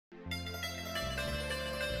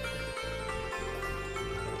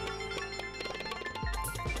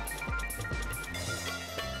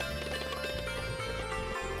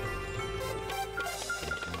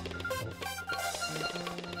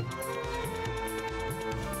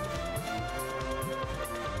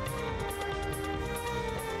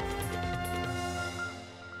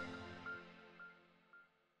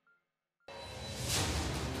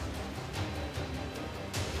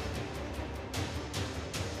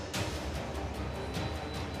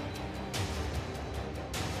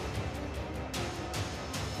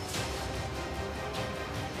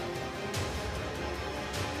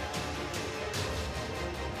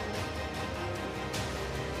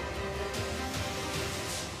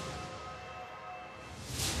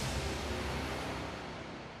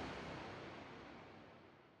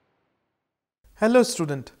Hello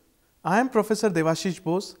student, I am Professor Devashish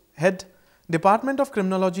Bose, Head, Department of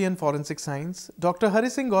Criminology and Forensic Science, Dr. Hari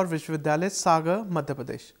Singh Gaur Vishwavidyalaya, Sagar, Madhya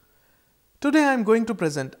Pradesh. Today I am going to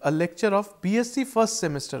present a lecture of BSc first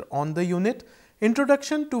semester on the unit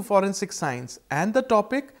Introduction to Forensic Science and the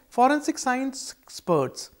topic Forensic Science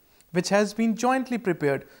Experts, which has been jointly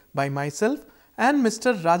prepared by myself and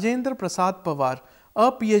Mr. Rajendra Prasad Pawar,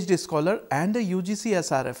 a PhD scholar and a UGC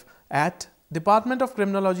SRF at Department of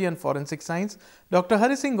Criminology and Forensic Science, Dr.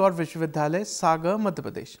 Hari Singh Gaur Vishwavidyalaya, Sagar, Madhya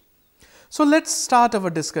Pradesh. So let's start our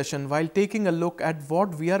discussion while taking a look at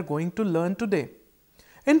what we are going to learn today.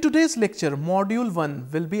 In today's lecture, Module 1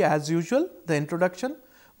 will be as usual, the introduction.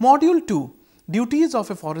 Module 2, duties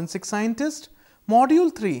of a forensic scientist.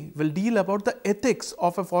 Module 3 will deal about the ethics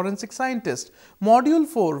of a forensic scientist. Module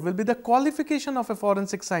 4 will be the qualification of a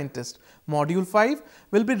forensic scientist. Module 5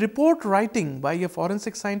 will be report writing by a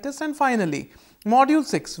forensic scientist, and finally, Module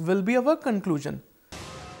 6 will be our conclusion.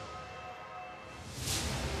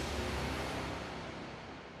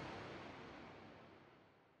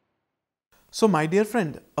 So my dear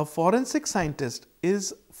friend, a forensic scientist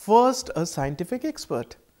is first a scientific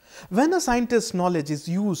expert. When a scientist's knowledge is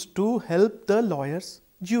used to help the lawyers,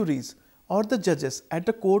 juries or the judges at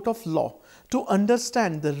a court of law to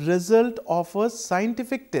understand the result of a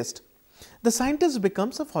scientific test, the scientist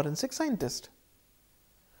becomes a forensic scientist.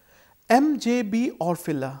 M.J.B.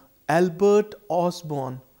 Orfila, Albert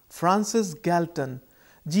Osborne, Francis Galton,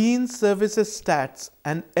 Jean Services Stats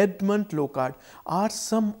and Edmund Locard are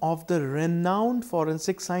some of the renowned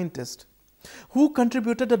forensic scientists who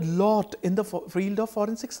contributed a lot in the field of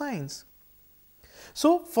forensic science.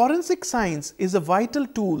 So, forensic science is a vital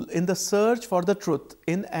tool in the search for the truth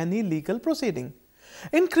in any legal proceeding.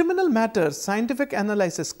 In criminal matters, scientific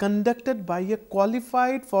analysis conducted by a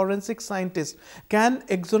qualified forensic scientist can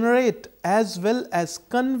exonerate as well as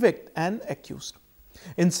convict an accused.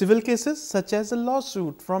 In civil cases such as a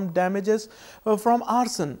lawsuit from damages from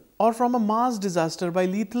arson or from a mass disaster by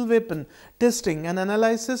lethal weapon, testing and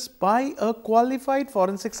analysis by a qualified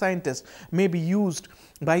forensic scientist may be used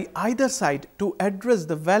by either side to address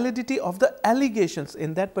the validity of the allegations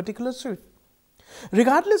in that particular suit.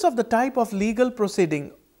 Regardless of the type of legal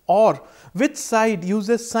proceeding or which side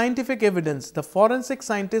uses scientific evidence, the forensic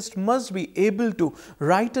scientist must be able to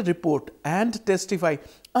write a report and testify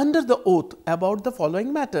under the oath about the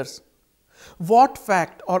following matters. What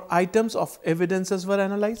fact or items of evidences were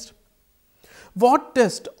analyzed? What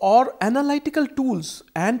test or analytical tools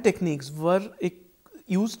and techniques were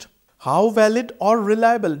used? How valid or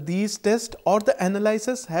reliable these tests or the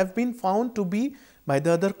analysis have been found to be by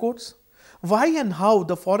the other courts? Why and how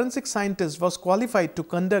the forensic scientist was qualified to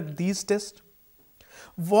conduct these tests?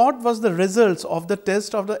 What was the results of the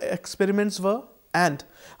test of the experiments were, and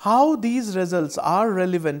how these results are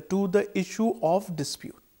relevant to the issue of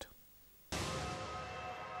dispute.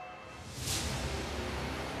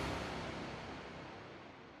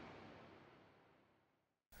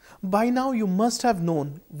 By now you must have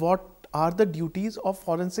known what are the duties of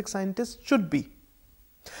forensic scientists should be.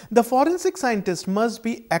 The forensic scientist must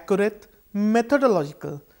be accurate,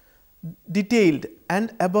 methodological, detailed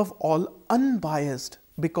and above all unbiased,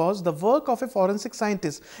 because the work of a forensic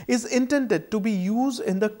scientist is intended to be used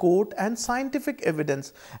in the court and scientific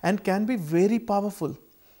evidence and can be very powerful.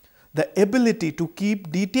 The ability to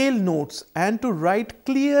keep detailed notes and to write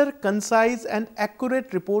clear, concise and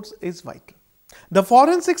accurate reports is vital. The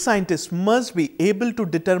forensic scientist must be able to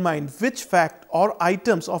determine which fact or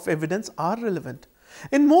items of evidence are relevant.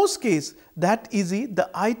 In most cases, that easy, the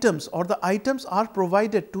items are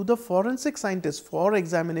provided to the forensic scientist for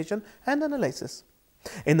examination and analysis.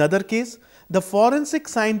 In other case, the forensic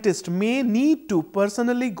scientist may need to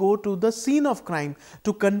personally go to the scene of crime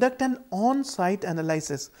to conduct an on-site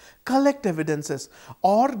analysis, collect evidences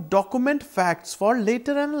or document facts for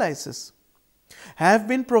later analysis. Have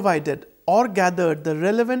been provided or gathered the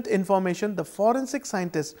relevant information, the forensic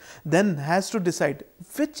scientist then has to decide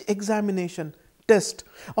which examination, test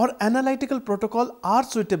or analytical protocol are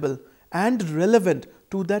suitable and relevant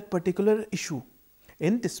to that particular issue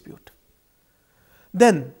in dispute.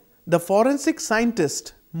 Then the forensic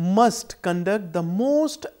scientist must conduct the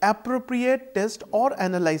most appropriate test or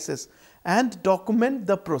analysis and document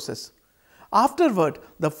the process. Afterward,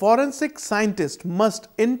 the forensic scientist must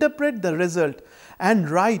interpret the result and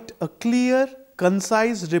write a clear,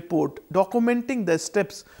 concise report documenting the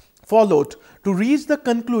steps followed to reach the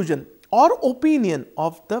conclusion or opinion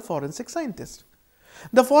of the forensic scientist.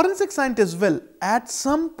 The forensic scientist will at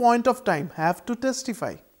some point of time have to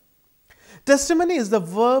testify. Testimony is the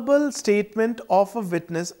verbal statement of a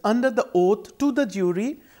witness under the oath to the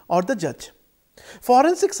jury or the judge.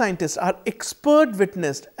 Forensic scientists are expert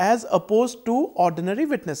witnesses as opposed to ordinary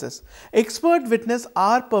witnesses. Expert witnesses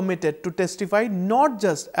are permitted to testify not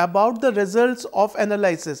just about the results of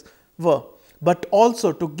analysis were, but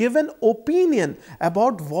also to give an opinion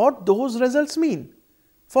about what those results mean.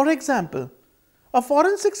 For example, a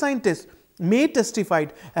forensic scientist may testify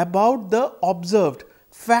about the observed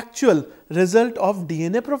factual result of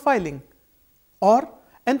DNA profiling or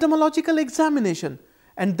entomological examination,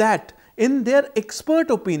 and that in their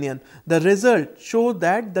expert opinion, the result show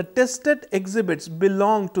that the tested exhibits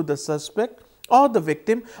belong to the suspect or the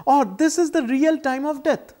victim, or this is the real time of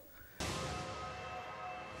death.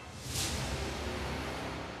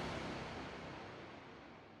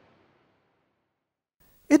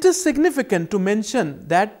 It is significant to mention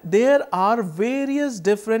that there are various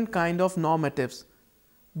different kind of normatives,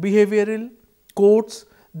 behavioral codes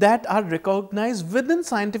that are recognized within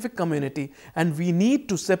scientific community, and we need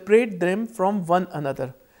to separate them from one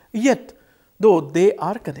another, yet though they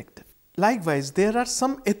are connected. Likewise, there are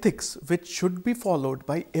some ethics which should be followed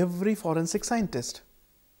by every forensic scientist.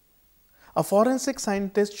 A forensic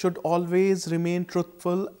scientist should always remain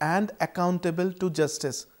truthful and accountable to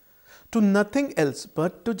justice, to nothing else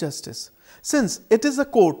but to justice, since it is a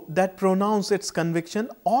court that pronounces its conviction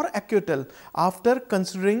or acquittal after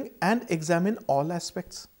considering and examine all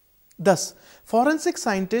aspects. Thus, forensic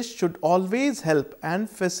scientists should always help and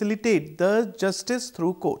facilitate the justice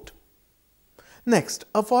through court. Next,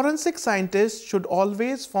 a forensic scientist should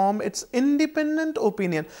always form its independent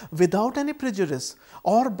opinion without any prejudice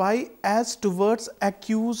or bias towards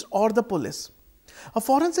accused or the police. A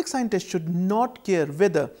forensic scientist should not care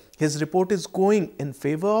whether his report is going in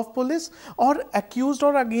favor of police or accused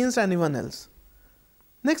or against anyone else.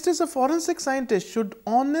 Next is, a forensic scientist should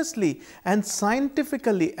honestly and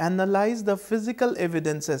scientifically analyze the physical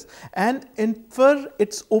evidences and infer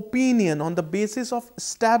its opinion on the basis of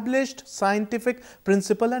established scientific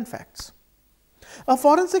principles and facts. A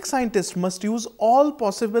forensic scientist must use all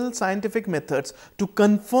possible scientific methods to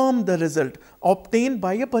confirm the result obtained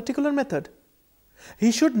by a particular method.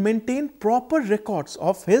 He should maintain proper records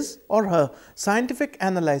of his or her scientific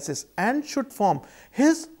analysis and should form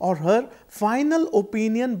his or her final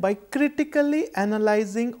opinion by critically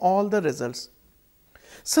analyzing all the results.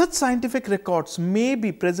 Such scientific records may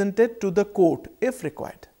be presented to the court if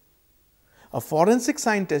required. A forensic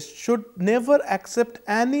scientist should never accept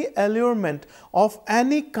any allurement of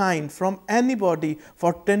any kind from anybody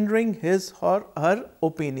for tendering his or her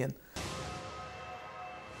opinion.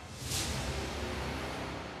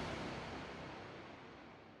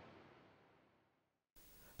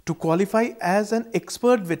 To qualify as an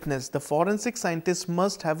expert witness, the forensic scientist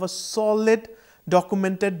must have a solid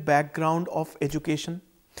documented background of education,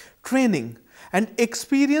 training, and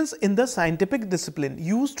experience in the scientific discipline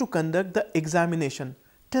used to conduct the examination,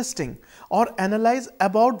 testing, or analyze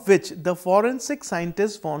about which the forensic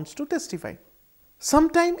scientist wants to testify.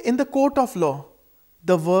 Sometime in the court of law,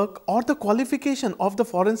 the work or the qualification of the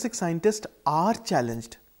forensic scientist are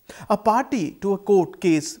challenged. A party to a court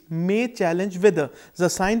case may challenge whether the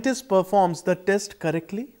scientist performs the test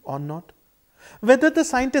correctly or not, whether the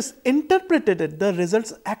scientist interpreted the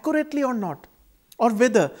results accurately or not, or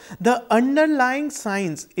whether the underlying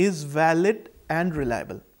science is valid and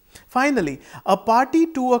reliable. Finally, a party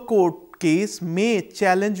to a court case may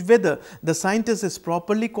challenge whether the scientist is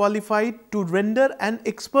properly qualified to render an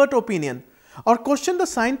expert opinion or question the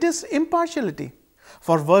scientist's impartiality.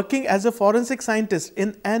 For working as a forensic scientist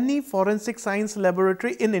in any forensic science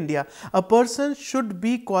laboratory in India, a person should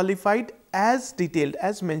be qualified as detailed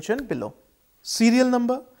as mentioned below. Serial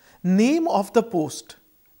number, name of the post,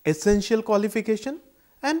 essential qualification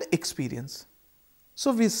and experience.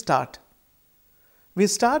 So we start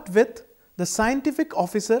with the scientific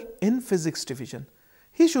officer in physics division.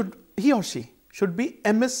 He or she should be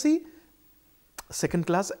MSc second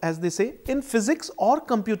class, as they say, in physics or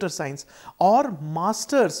computer science, or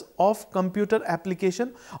masters of computer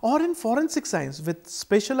application, or in forensic science with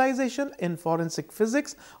specialization in forensic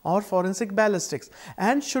physics or forensic ballistics,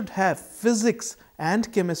 and should have physics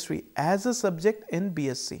and chemistry as a subject in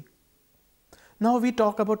BSc. Now we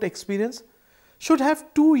talk about experience. Should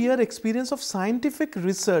have 2-year experience of scientific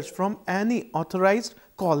research from any authorized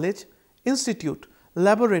college, institute,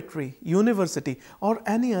 laboratory, university, or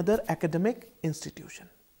any other academic institution.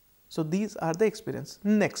 So these are the experience.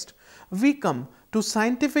 Next, we come to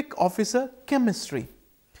scientific officer chemistry.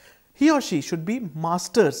 He or she should be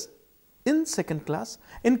masters in second class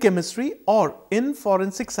in chemistry or in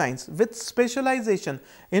forensic science with specialization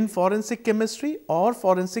in forensic chemistry or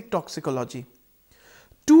forensic toxicology.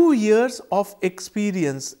 2 years of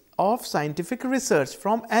experience of scientific research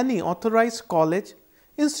from any authorized college,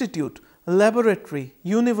 institute, laboratory,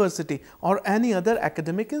 university or any other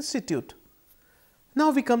academic institute.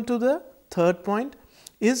 Now we come to the third point,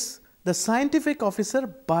 is the scientific officer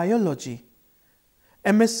biology.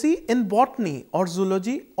 MSc in botany or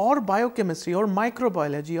zoology or biochemistry or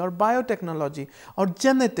microbiology or biotechnology or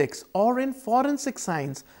genetics or in forensic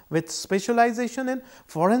science with specialization in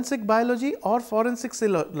forensic biology or forensic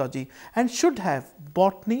philology, and should have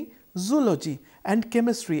botany, zoology and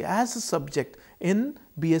chemistry as a subject in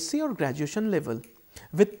BSc or graduation level,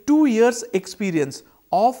 with 2 years experience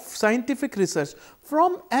of scientific research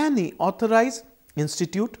from any authorized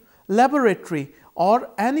institute, laboratory or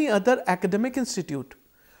any other academic institute,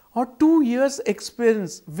 or 2 years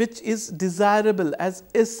experience which is desirable as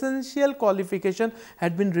essential qualification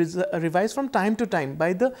had been revised from time to time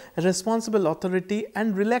by the responsible authority,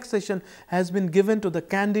 and relaxation has been given to the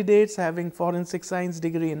candidates having forensic science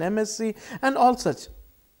degree in MSc and all such.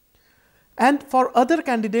 And for other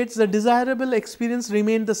candidates, the desirable experience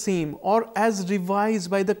remained the same or as revised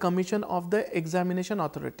by the commission of the examination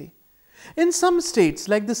authority. In some states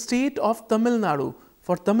like the state of Tamil Nadu,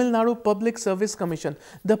 for Tamil Nadu Public Service Commission,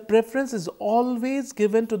 the preference is always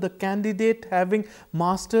given to the candidate having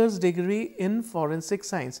master's degree in forensic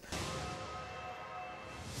science.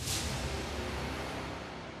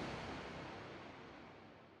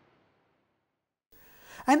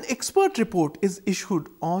 An expert report is issued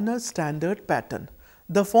on a standard pattern.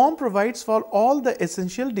 The form provides for all the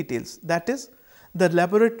essential details, that is, the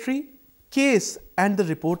laboratory, case and the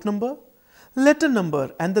report number, letter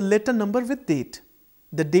number and the letter number with date,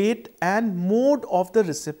 the date and mode of the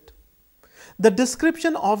receipt, the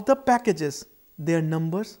description of the packages, their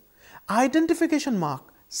numbers, identification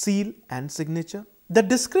mark, seal and signature, the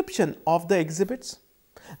description of the exhibits,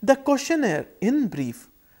 the questionnaire in brief,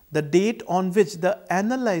 the date on which the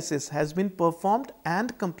analysis has been performed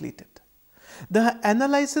and completed, the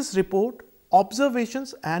analysis report,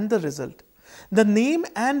 observations and the result, the name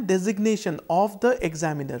and designation of the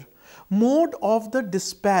examiner, mode of the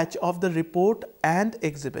dispatch of the report and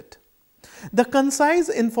exhibit, the concise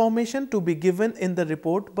information to be given in the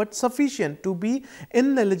report but sufficient to be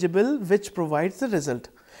ineligible which provides the result,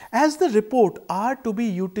 as the report are to be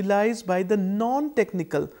utilized by the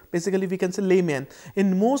non-technical, basically we can say layman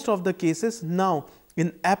in most of the cases. Now,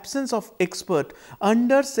 in absence of expert,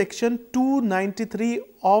 under section 293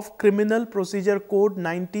 of Criminal Procedure Code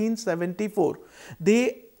 1974,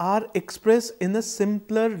 they are expressed in a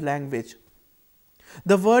simpler language.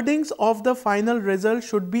 The wordings of the final result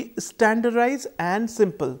should be standardized and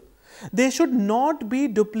simple. They should not be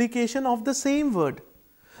duplication of the same word.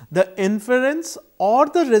 The inference or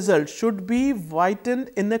the result should be whitened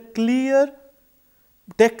in a clear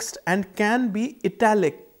text and can be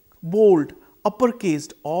italic, bold,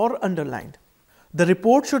 uppercased or underlined. The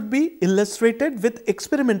report should be illustrated with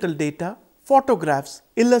experimental data, photographs,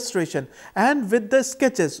 illustration and with the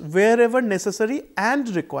sketches wherever necessary and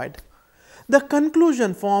required. The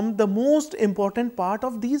conclusion forms the most important part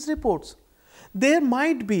of these reports. There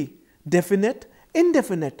might be definite,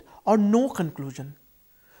 indefinite or no conclusion.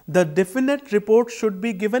 The definite report should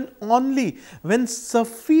be given only when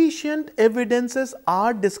sufficient evidences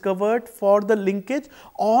are discovered for the linkage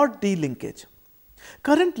or delinkage.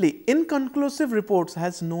 Currently, inconclusive reports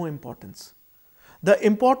has no importance. The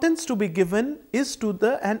importance to be given is to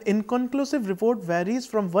an inconclusive report varies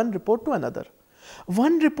from one report to another.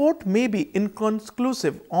 One report may be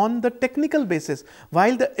inconclusive on the technical basis,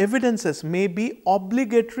 while the evidences may be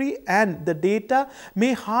obligatory and the data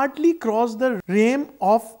may hardly cross the realm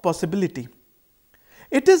of possibility.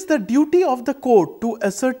 It is the duty of the court to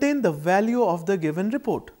ascertain the value of the given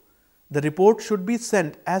report. The report should be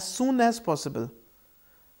sent as soon as possible.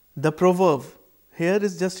 The proverb here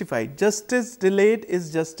is justified. Justice delayed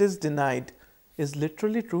is justice denied is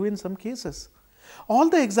literally true in some cases. All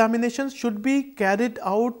the examinations should be carried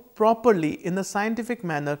out properly in a scientific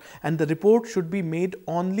manner and the report should be made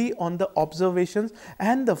only on the observations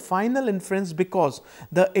and the final inference, because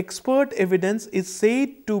the expert evidence is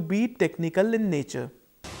said to be technical in nature.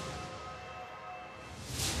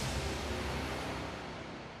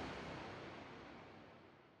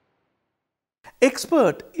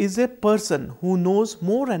 Expert is a person who knows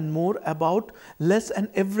more and more about less and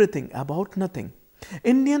everything about nothing.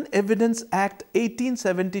 Indian Evidence Act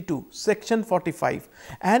 1872, Section 45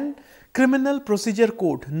 and Criminal Procedure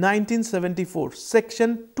Code 1974,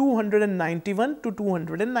 Section 291 to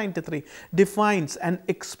 293 defines and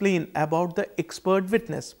explains about the expert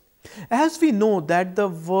witness. As we know that the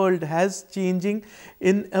world has changing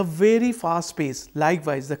in a very fast pace,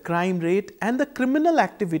 likewise the crime rate and the criminal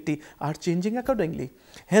activity are changing accordingly.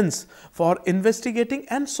 Hence, for investigating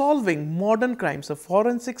and solving modern crimes, a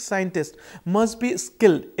forensic scientist must be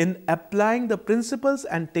skilled in applying the principles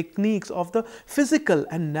and techniques of the physical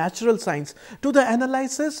and natural science to the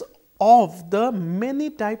analysis of the many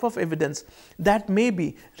type of evidence that may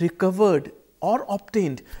be recovered or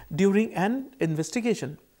obtained during an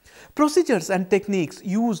investigation. Procedures and techniques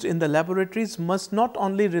used in the laboratories must not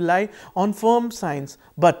only rely on firm science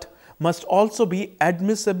but must also be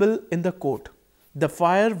admissible in the court. The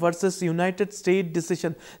Fire versus United States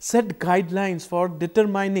decision set guidelines for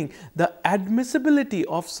determining the admissibility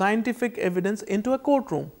of scientific evidence into a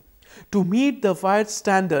courtroom. To meet the Fire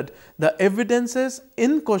standard, the evidences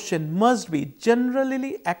in question must be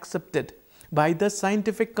generally accepted by the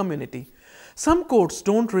scientific community. Some courts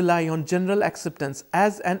don't rely on general acceptance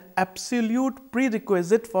as an absolute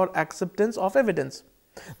prerequisite for acceptance of evidence.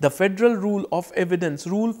 The Federal Rule of Evidence,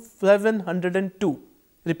 Rule 702,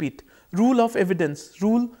 repeat, Rule of Evidence,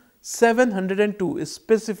 Rule 702 is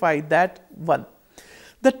specified that 1.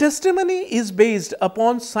 The testimony is based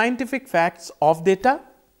upon scientific facts of data.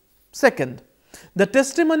 Second, the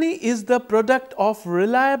testimony is the product of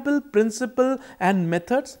reliable principle and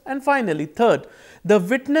methods. And finally, third, the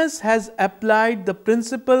witness has applied the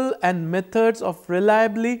principle and methods of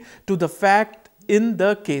reliably to the fact in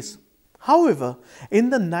the case. However, in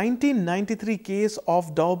the 1993 case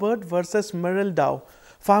of Daubert versus Merrill Dow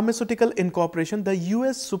Pharmaceutical Incorporation, the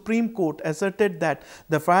US Supreme Court asserted that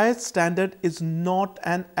the Fire standard is not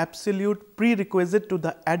an absolute prerequisite to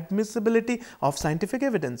the admissibility of scientific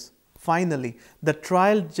evidence. Finally, the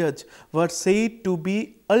trial judge were said to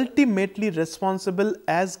be ultimately responsible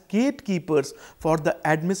as gatekeepers for the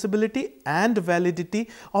admissibility and validity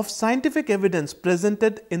of scientific evidence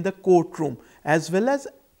presented in the courtroom as well as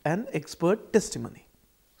an expert testimony.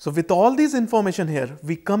 So with all these information here,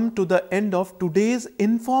 we come to the end of today's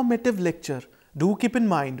informative lecture. Do keep in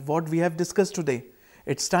mind what we have discussed today.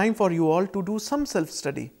 It's time for you all to do some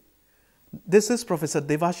self-study. This is Professor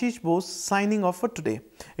Devashish Bose signing off for today.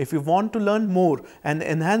 If you want to learn more and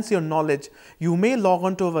enhance your knowledge, you may log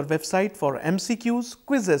on to our website for MCQs,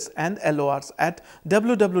 quizzes and LORs at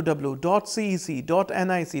www.cec.nic.in.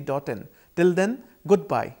 Till then,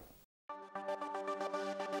 goodbye.